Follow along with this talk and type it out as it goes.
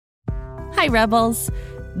Hi, Rebels.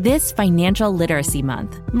 This Financial Literacy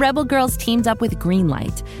Month, Rebel Girls teamed up with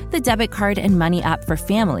Greenlight, the debit card and money app for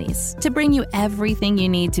families, to bring you everything you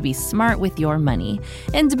need to be smart with your money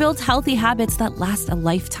and to build healthy habits that last a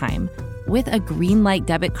lifetime. With a Greenlight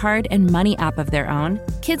debit card and money app of their own,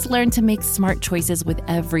 kids learn to make smart choices with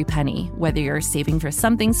every penny, whether you're saving for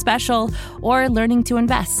something special or learning to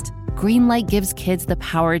invest. Greenlight gives kids the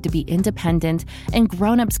power to be independent, and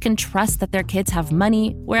grown-ups can trust that their kids have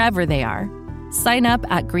money wherever they are. Sign up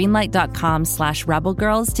at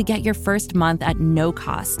greenlight.com/rebelgirls to get your first month at no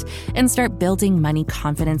cost and start building money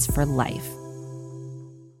confidence for life.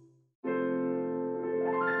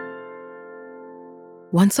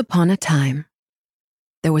 Once upon a time,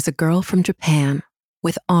 there was a girl from Japan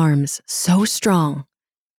with arms so strong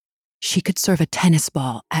she could serve a tennis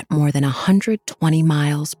ball at more than 120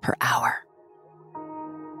 miles per hour.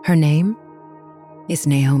 Her name is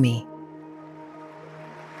Naomi.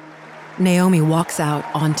 Naomi walks out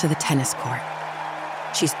onto the tennis court.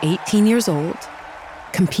 She's 18 years old,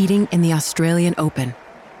 competing in the Australian Open.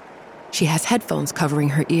 She has headphones covering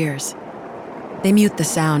her ears. They mute the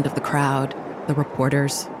sound of the crowd, the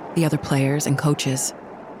reporters, the other players, and coaches.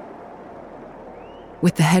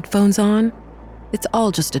 With the headphones on, it's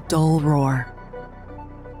all just a dull roar.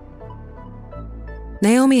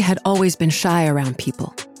 Naomi had always been shy around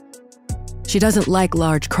people. She doesn't like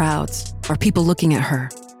large crowds or people looking at her.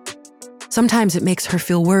 Sometimes it makes her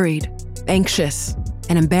feel worried, anxious,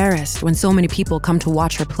 and embarrassed when so many people come to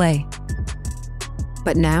watch her play.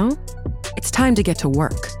 But now, it's time to get to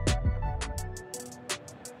work.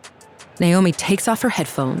 Naomi takes off her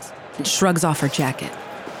headphones and shrugs off her jacket.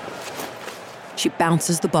 She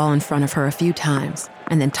bounces the ball in front of her a few times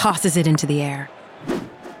and then tosses it into the air.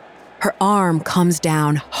 Her arm comes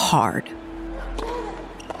down hard.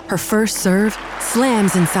 Her first serve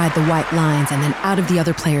slams inside the white lines and then out of the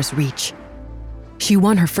other player's reach. She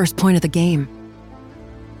won her first point of the game.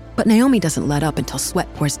 But Naomi doesn't let up until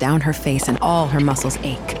sweat pours down her face and all her muscles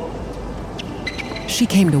ache. She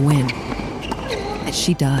came to win, and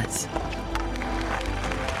she does.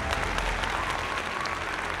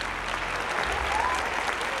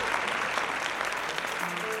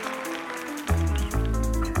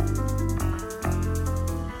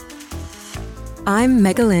 I'm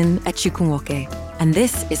Megalyn Echikunwoke, and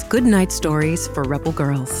this is Good Night Stories for Rebel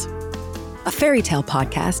Girls, a fairy tale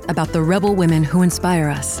podcast about the rebel women who inspire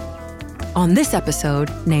us. On this episode,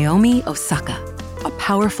 Naomi Osaka, a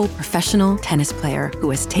powerful professional tennis player who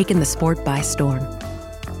has taken the sport by storm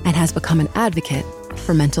and has become an advocate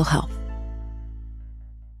for mental health.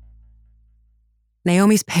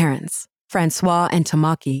 Naomi's parents, Francois and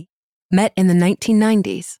Tamaki, met in the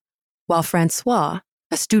 1990s, while Francois,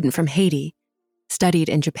 a student from Haiti, studied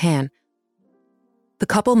in Japan. The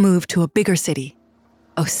couple moved to a bigger city,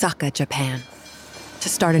 Osaka, Japan, to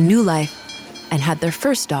start a new life and had their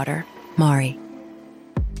first daughter, Mari.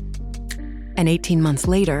 And 18 months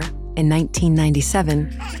later, in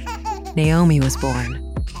 1997, Naomi was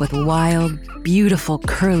born with wild, beautiful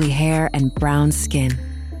curly hair and brown skin.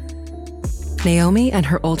 Naomi and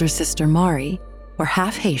her older sister, Mari, were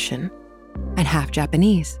half Haitian and half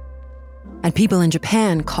Japanese, and people in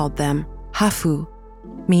Japan called them Hafu,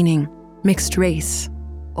 meaning mixed race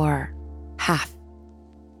or half.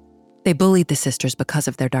 They bullied the sisters because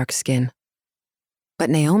of their dark skin. But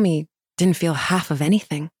Naomi didn't feel half of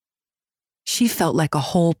anything. She felt like a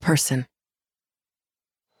whole person.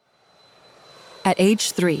 At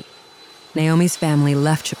age 3, Naomi's family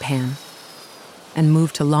left Japan and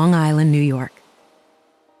moved to Long Island, New York,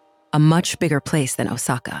 a much bigger place than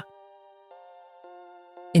Osaka.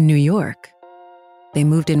 In New York, they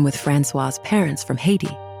moved in with Francois's parents from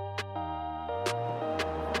Haiti.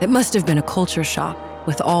 It must have been a culture shock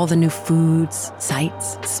with all the new foods,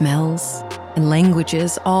 sights, smells, and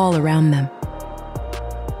languages all around them.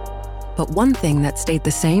 But one thing that stayed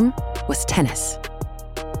the same was tennis.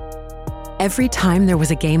 Every time there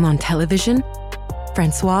was a game on television,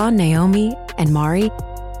 Francois, Naomi, and Mari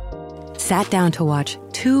sat down to watch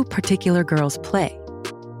two particular girls play.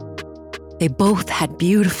 They both had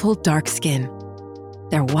beautiful dark skin.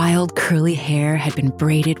 Their wild curly hair had been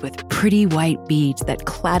braided with pretty white beads that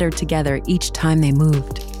clattered together each time they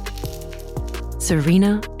moved.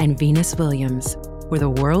 Serena and Venus Williams were the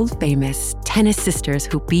world-famous tennis sisters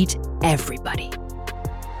who beat everybody.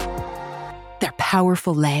 Their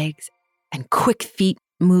powerful legs and quick feet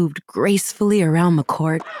moved gracefully around the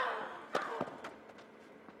court.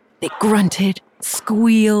 They grunted,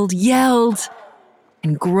 squealed, yelled,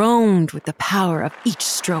 and groaned with the power of each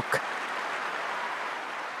stroke.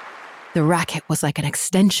 The racket was like an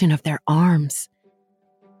extension of their arms.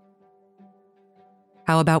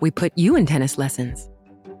 How about we put you in tennis lessons?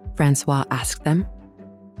 Francois asked them.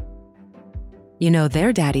 You know,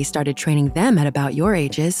 their daddy started training them at about your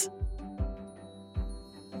ages.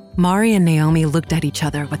 Mari and Naomi looked at each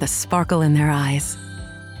other with a sparkle in their eyes.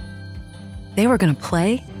 They were going to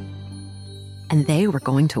play, and they were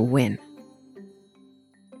going to win.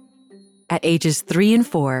 At ages 3 and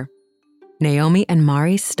 4, Naomi and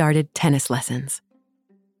Mari started tennis lessons.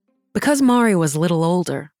 Because Mari was a little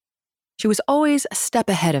older, she was always a step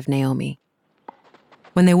ahead of Naomi.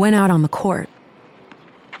 When they went out on the court,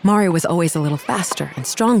 Mari was always a little faster and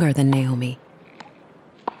stronger than Naomi.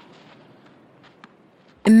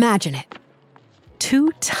 Imagine it.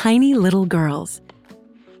 2 tiny little girls,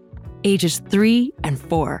 ages 3 and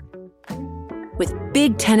 4, with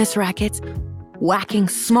big tennis rackets, whacking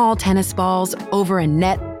small tennis balls over a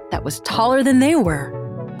net that was taller than they were.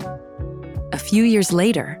 A few years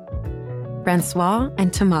later, Francois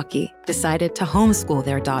and Tamaki decided to homeschool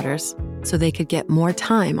their daughters so they could get more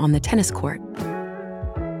time on the tennis court.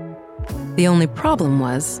 The only problem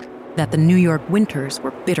was that the New York winters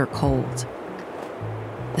were bitter cold.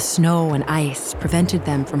 The snow and ice prevented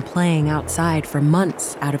them from playing outside for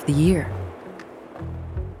months out of the year.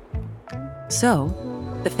 So,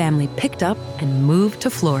 the family picked up and moved to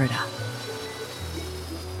Florida.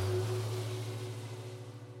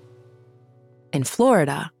 In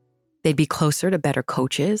Florida, they'd be closer to better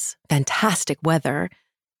coaches, fantastic weather,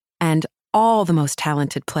 and all the most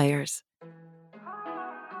talented players.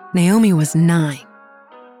 Naomi was 9,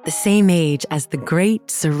 the same age as the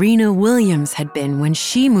great Serena Williams had been when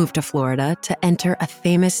she moved to Florida to enter a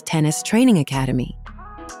famous tennis training academy.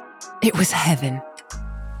 It was heaven.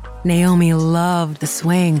 Naomi loved the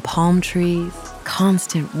swaying palm trees,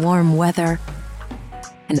 constant warm weather,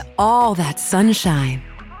 and all that sunshine.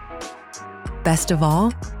 Best of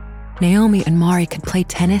all, Naomi and Mari could play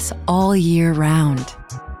tennis all year round.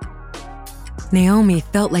 Naomi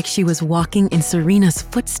felt like she was walking in Serena's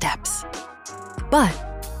footsteps. But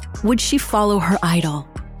would she follow her idol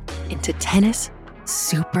into tennis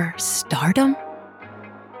superstardom?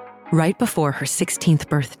 Right before her 16th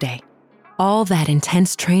birthday, all that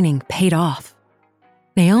intense training paid off.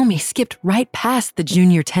 Naomi skipped right past the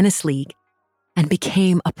Junior Tennis League and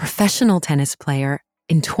became a professional tennis player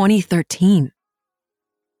in 2013.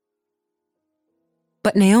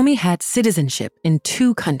 But Naomi had citizenship in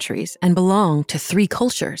 2 countries and belonged to 3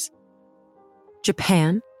 cultures: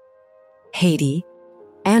 Japan, Haiti,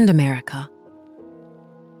 and America.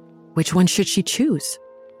 Which one should she choose?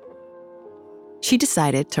 She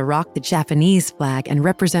decided to rock the Japanese flag and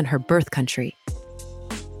represent her birth country.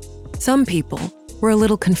 Some people were a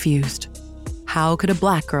little confused. How could a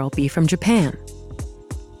Black girl be from Japan?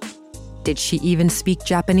 Did she even speak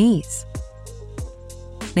Japanese?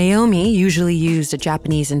 Naomi usually used a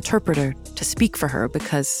Japanese interpreter to speak for her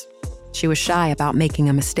because she was shy about making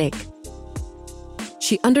a mistake.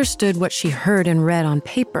 She understood what she heard and read on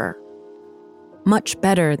paper much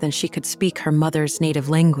better than she could speak her mother's native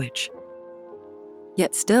language.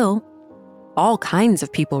 Yet still, all kinds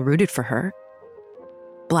of people rooted for her.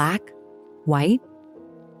 Black, white,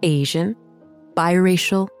 Asian,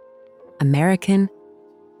 biracial, American,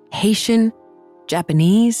 Haitian,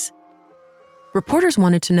 Japanese. Reporters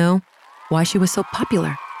wanted to know why she was so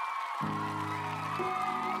popular.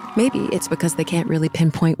 Maybe it's because they can't really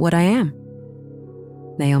pinpoint what I am,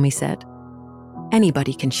 Naomi said.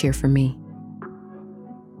 Anybody can cheer for me.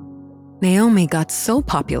 Naomi got so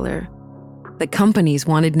popular that companies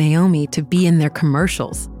wanted Naomi to be in their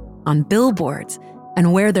commercials, on billboards,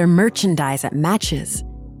 and wear their merchandise at matches.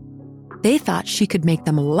 They thought she could make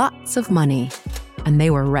them lots of money, and they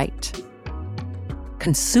were right.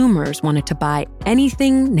 Consumers wanted to buy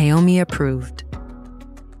anything Naomi approved.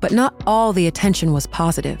 But not all the attention was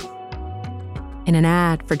positive. In an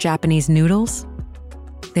ad for Japanese noodles,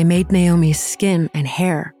 they made Naomi's skin and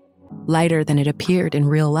hair lighter than it appeared in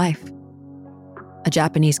real life. A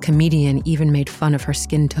Japanese comedian even made fun of her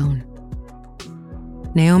skin tone.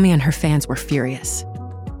 Naomi and her fans were furious.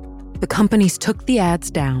 The companies took the ads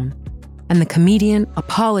down, and the comedian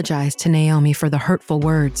apologized to Naomi for the hurtful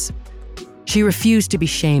words. She refused to be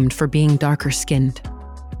shamed for being darker-skinned.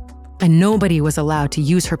 And nobody was allowed to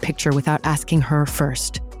use her picture without asking her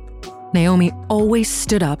first. Naomi always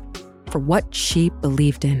stood up for what she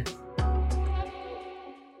believed in.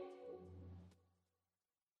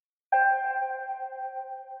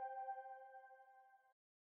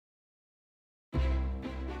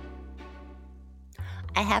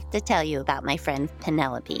 I have to tell you about my friend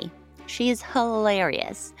Penelope. She's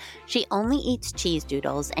hilarious. She only eats cheese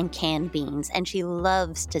doodles and canned beans, and she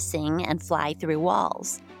loves to sing and fly through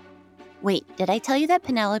walls. Wait, did I tell you that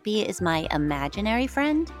Penelope is my imaginary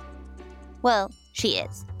friend? Well, she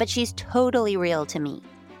is, but she's totally real to me.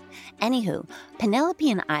 Anywho,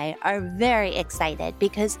 Penelope and I are very excited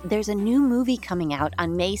because there's a new movie coming out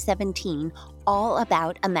on May 17 all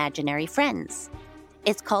about imaginary friends.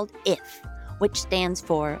 It's called IF, which stands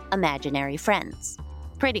for Imaginary Friends.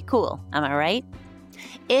 Pretty cool, am I right?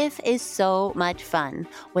 IF is so much fun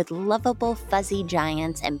with lovable fuzzy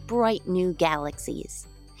giants and bright new galaxies.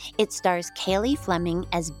 It stars Kaylee Fleming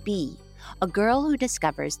as Bee, a girl who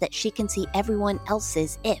discovers that she can see everyone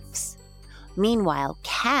else's ifs. Meanwhile,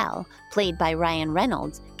 Cal, played by Ryan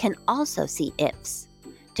Reynolds, can also see ifs.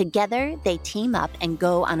 Together, they team up and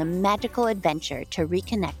go on a magical adventure to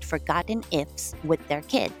reconnect forgotten ifs with their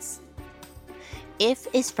kids. IF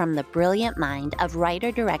is from the brilliant mind of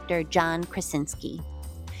writer-director John Krasinski.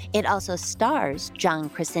 It also stars John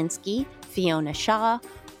Krasinski, Fiona Shaw,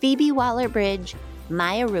 Phoebe Waller-Bridge,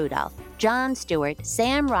 Maya Rudolph, Jon Stewart,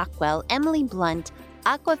 Sam Rockwell, Emily Blunt,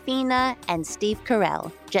 Awkwafina, and Steve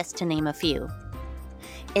Carell, just to name a few.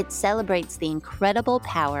 It celebrates the incredible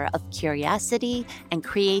power of curiosity and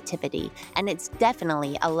creativity, and it's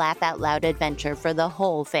definitely a laugh-out-loud adventure for the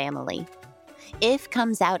whole family. IF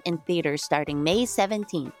comes out in theaters starting May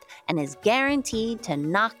 17th and is guaranteed to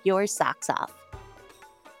knock your socks off.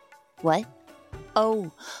 What?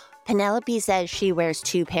 Oh, Penelope says she wears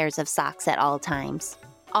 2 pairs of socks at all times.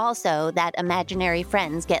 Also, that imaginary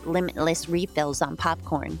friends get limitless refills on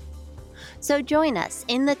popcorn. So join us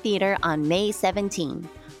in the theater on May 17.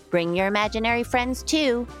 Bring your imaginary friends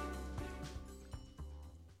too.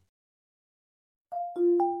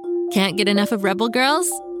 Can't get enough of Rebel Girls?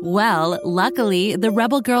 Well, luckily, the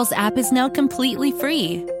Rebel Girls app is now completely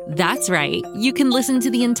free. That's right. You can listen to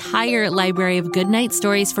the entire library of goodnight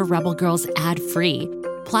stories for Rebel Girls ad-free.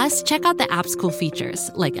 Plus, check out the app's cool features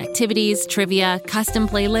like activities, trivia, custom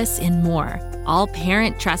playlists, and more. All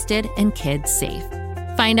parent-trusted and kids-safe.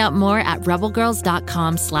 Find out more at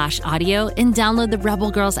rebelgirls.com/audio and download the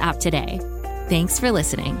Rebel Girls app today. Thanks for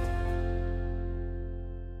listening.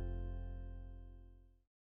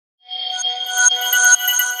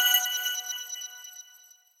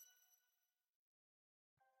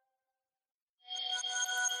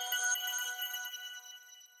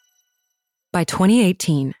 By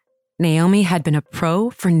 2018, Naomi had been a pro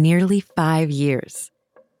for nearly 5 years.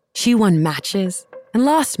 She won matches and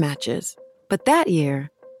lost matches, but that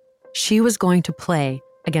year, she was going to play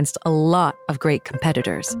against a lot of great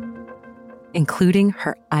competitors, including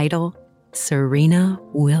her idol, Serena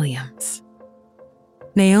Williams.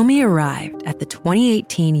 Naomi arrived at the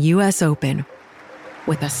 2018 US Open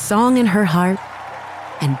with a song in her heart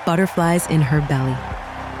and butterflies in her belly.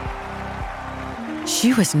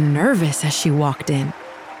 She was nervous as she walked in,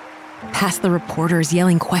 past the reporters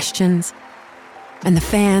yelling questions and the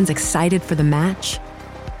fans excited for the match.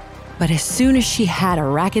 But as soon as she had a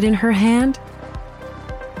racket in her hand,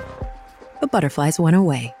 the butterflies went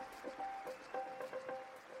away.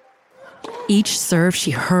 Each serve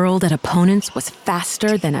she hurled at opponents was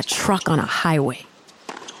faster than a truck on a highway.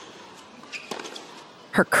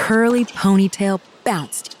 Her curly ponytail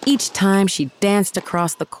bounced each time she danced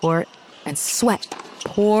across the court, and sweat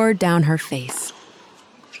poured down her face.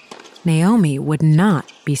 Naomi would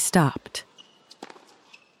not be stopped.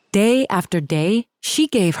 Day after day, she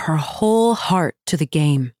gave her whole heart to the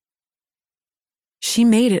game. She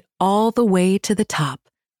made it all the way to the top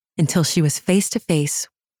until she was face to face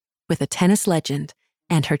with a tennis legend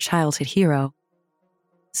and her childhood hero,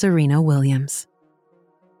 Serena Williams.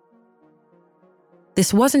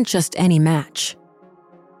 This wasn't just any match.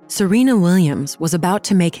 Serena Williams was about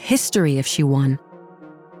to make history if she won.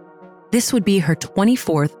 This would be her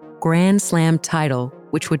 24th Grand Slam title,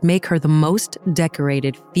 which would make her the most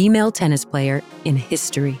decorated female tennis player in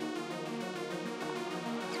history.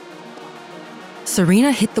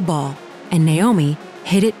 Serena hit the ball, and Naomi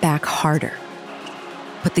hit it back harder.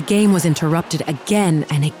 But the game was interrupted again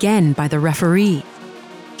and again by the referee.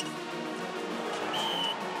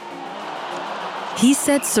 He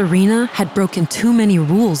said Serena had broken too many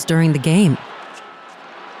rules during the game.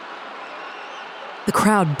 The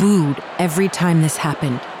crowd booed every time this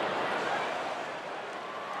happened,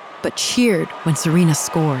 but cheered when Serena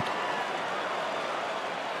scored.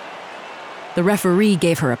 The referee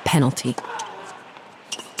gave her a penalty.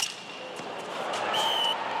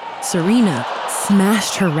 Serena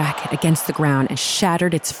smashed her racket against the ground and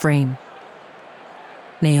shattered its frame.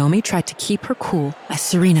 Naomi tried to keep her cool as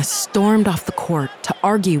Serena stormed off the court to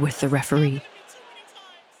argue with the referee.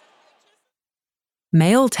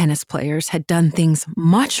 Male tennis players had done things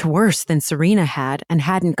much worse than Serena had and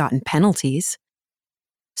hadn't gotten penalties.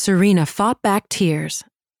 Serena fought back tears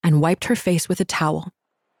and wiped her face with a towel.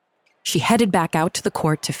 She headed back out to the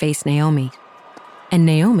court to face Naomi, and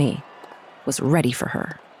Naomi was ready for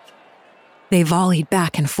her. They volleyed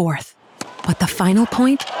back and forth, but the final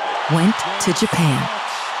point went to Japan.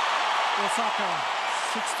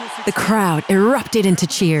 The crowd erupted into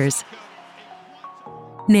cheers.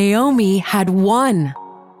 Naomi had won.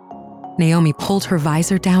 Naomi pulled her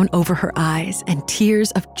visor down over her eyes and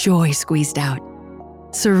tears of joy squeezed out.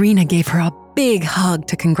 Serena gave her a big hug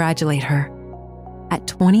to congratulate her. At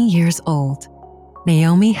 20 years old,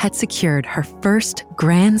 Naomi had secured her first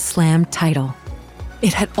Grand Slam title.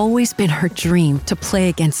 It had always been her dream to play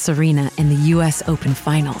against Serena in the US Open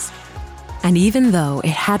finals. And even though it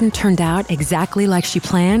hadn't turned out exactly like she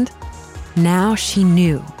planned, now she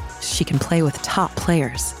knew she can play with top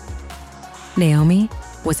players. Naomi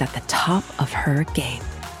was at the top of her game.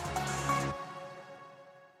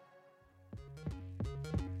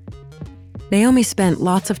 Naomi spent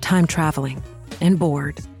lots of time traveling and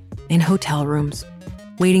bored in hotel rooms,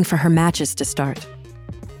 waiting for her matches to start.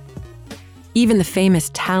 Even the famous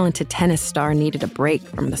talented tennis star needed a break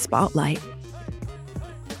from the spotlight.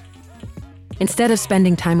 Instead of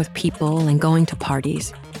spending time with people and going to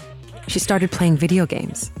parties, she started playing video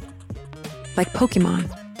games, like Pokemon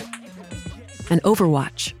and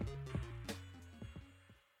Overwatch.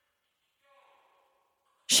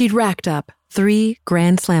 She'd racked up 3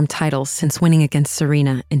 Grand Slam titles since winning against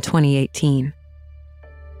Serena in 2018.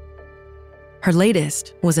 Her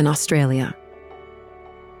latest was in Australia.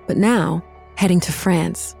 But now, heading to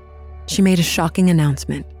France, she made a shocking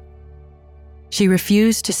announcement. She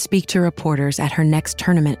refused to speak to reporters at her next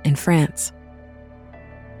tournament in France.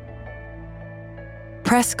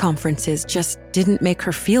 Press conferences just didn't make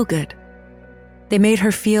her feel good. They made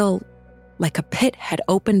her feel like a pit had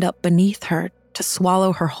opened up beneath her to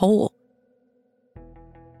swallow her whole.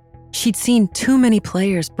 She'd seen too many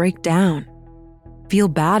players break down, feel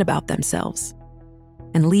bad about themselves,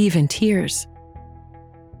 and leave in tears.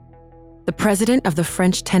 The president of the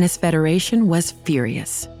French Tennis Federation was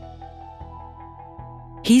furious.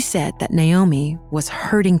 He said that Naomi was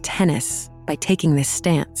hurting tennis by taking this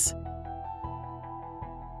stance.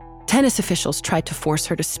 Tennis officials tried to force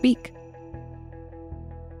her to speak.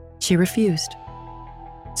 She refused.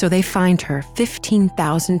 So they fined her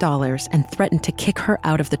 $15,000 and threatened to kick her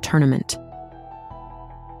out of the tournament.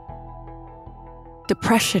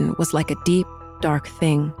 Depression was like a deep, dark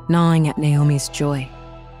thing gnawing at Naomi's joy.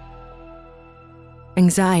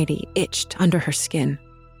 Anxiety itched under her skin,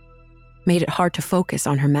 made it hard to focus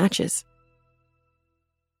on her matches.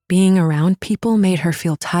 Being around people made her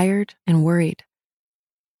feel tired and worried.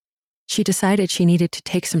 She decided she needed to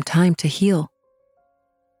take some time to heal.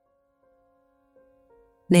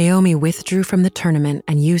 Naomi withdrew from the tournament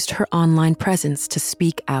and used her online presence to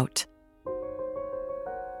speak out.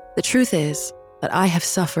 The truth is that I have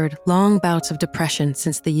suffered long bouts of depression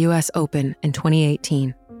since the US Open in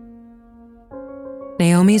 2018.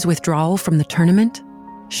 Naomi's withdrawal from the tournament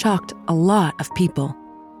shocked a lot of people,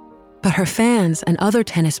 but her fans and other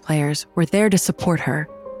tennis players were there to support her,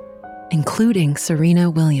 including Serena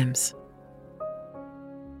Williams.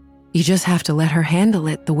 You just have to let her handle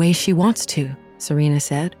it the way she wants to, Serena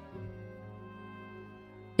said.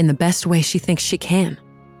 In the best way she thinks she can.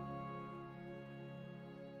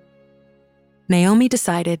 Naomi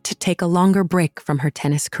decided to take a longer break from her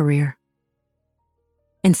tennis career.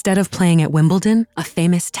 Instead of playing at Wimbledon, a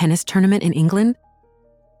famous tennis tournament in England,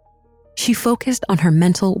 she focused on her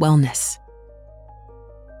mental wellness.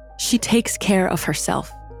 She takes care of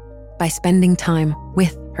herself by spending time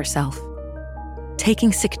with herself,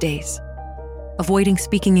 taking sick days, avoiding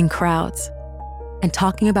speaking in crowds, and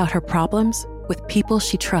talking about her problems with people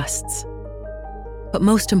she trusts. But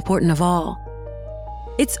most important of all,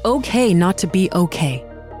 it's okay not to be okay,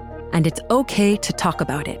 and it's okay to talk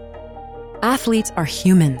about it. Athletes are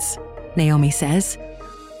humans, Naomi says,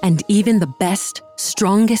 and even the best,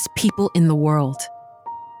 strongest people in the world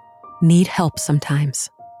need help sometimes.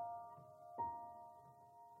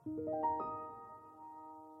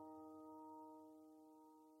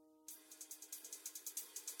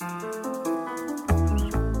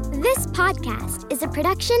 This podcast is a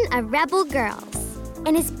production of Rebel Girls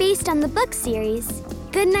and is based on the book series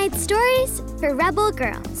Goodnight Stories for Rebel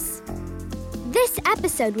Girls. This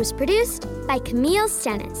episode was produced by Camille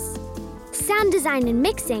Stennis. Sound design and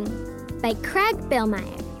mixing by Craig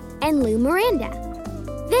Billmeyer and Lou Miranda.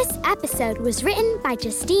 This episode was written by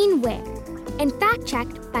Justine Ware and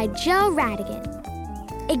fact-checked by Joe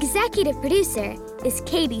Radigan. Executive producer is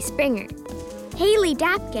Katie Springer. Haley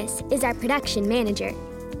Dapkus is our production manager.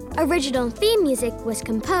 Original theme music was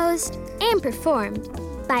composed and performed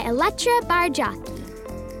by Elettra Bargiacchi.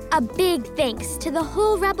 A big thanks to the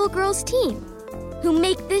whole Rebel Girls team who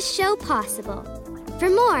make this show possible. For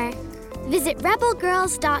more, visit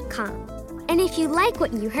rebelgirls.com. And if you like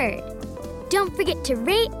what you heard, don't forget to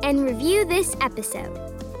rate and review this episode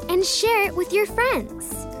and share it with your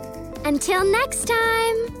friends. Until next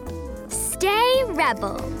time, stay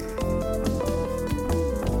Rebel.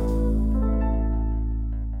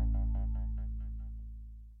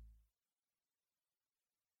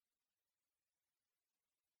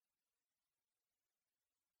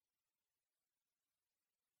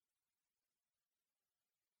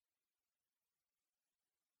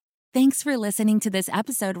 Thanks for listening to this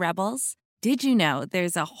episode, Rebels. Did you know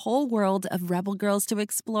there's a whole world of Rebel Girls to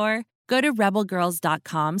explore? Go to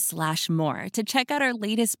rebelgirls.com/more to check out our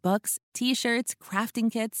latest books, t-shirts, crafting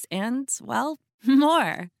kits, and, well,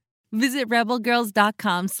 more. Visit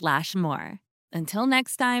rebelgirls.com/more. Until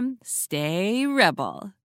next time, stay Rebel.